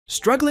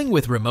Struggling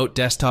with remote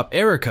desktop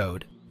error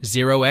code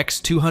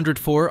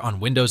 0x204 on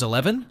Windows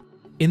 11?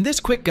 In this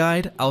quick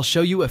guide, I'll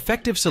show you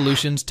effective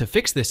solutions to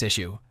fix this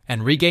issue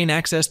and regain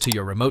access to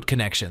your remote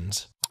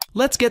connections.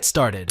 Let's get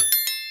started.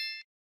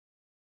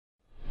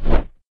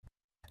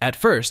 At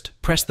first,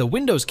 press the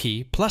Windows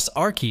key plus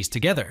R keys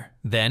together.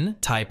 Then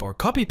type or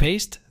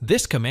copy-paste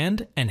this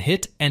command and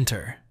hit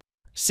Enter.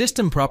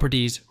 System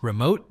Properties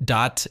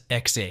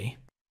remote.exe.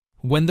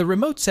 When the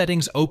remote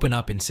settings open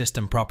up in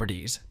System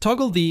Properties,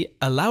 toggle the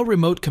Allow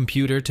Remote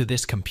Computer to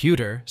this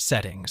computer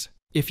settings.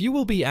 If you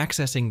will be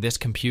accessing this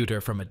computer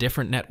from a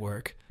different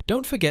network,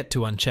 don't forget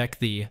to uncheck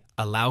the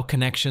Allow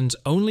Connections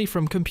Only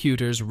from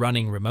Computers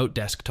Running Remote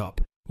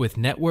Desktop with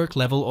Network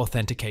Level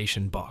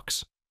Authentication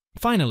box.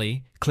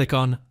 Finally, click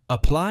on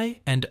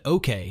Apply and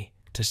OK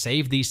to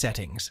save these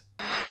settings.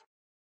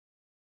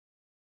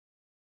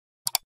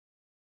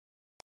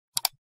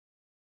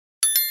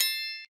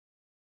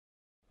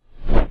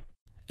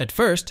 At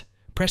first,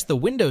 press the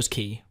Windows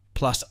key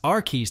plus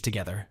R keys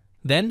together.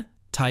 Then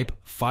type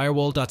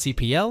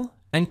firewall.cpl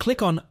and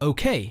click on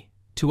OK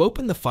to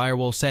open the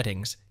firewall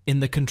settings in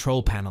the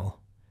control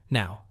panel.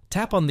 Now,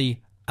 tap on the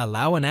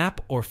Allow an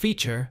app or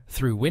feature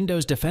through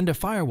Windows Defender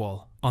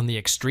Firewall on the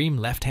extreme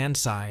left-hand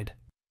side.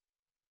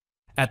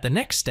 At the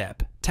next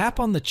step, tap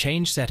on the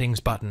Change Settings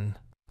button.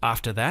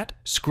 After that,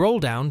 scroll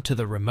down to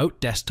the Remote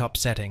Desktop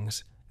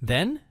settings.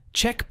 Then,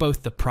 check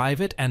both the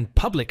Private and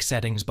Public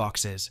settings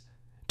boxes.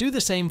 Do the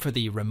same for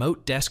the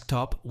Remote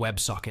Desktop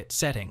WebSocket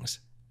settings.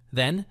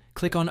 Then,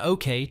 click on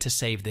OK to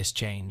save this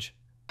change.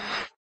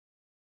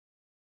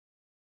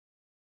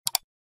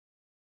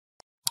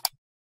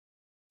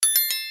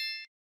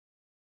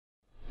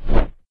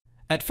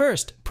 At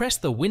first, press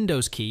the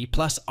Windows key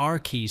plus R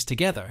keys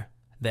together.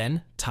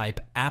 Then,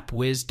 type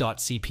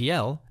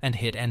appwiz.cpl and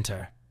hit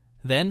Enter.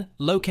 Then,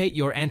 locate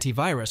your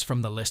antivirus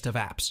from the list of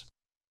apps.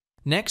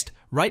 Next,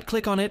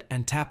 right-click on it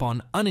and tap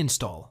on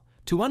Uninstall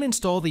to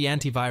uninstall the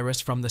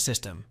antivirus from the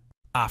system.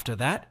 After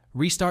that,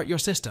 restart your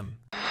system.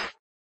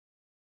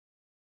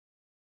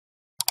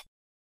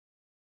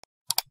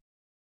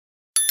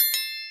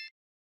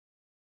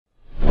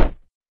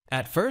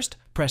 At first,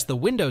 press the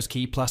Windows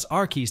key plus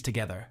R keys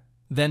together.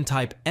 Then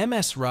type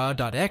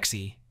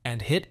msra.exe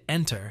and hit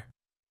Enter.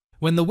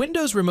 When the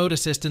Windows Remote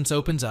Assistance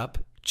opens up,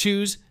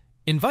 choose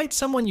Invite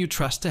someone you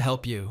trust to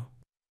help you.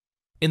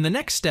 In the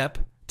next step,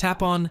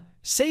 tap on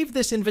Save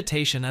this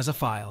invitation as a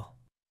file.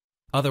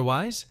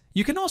 Otherwise,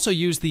 you can also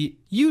use the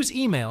Use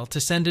Email to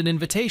send an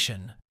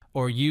invitation,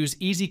 or use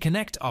Easy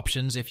Connect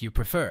options if you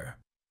prefer.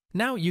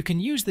 Now you can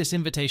use this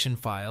invitation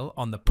file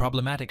on the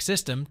problematic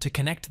system to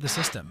connect the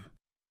system.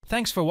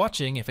 Thanks for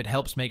watching. If it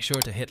helps, make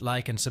sure to hit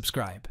like and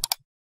subscribe.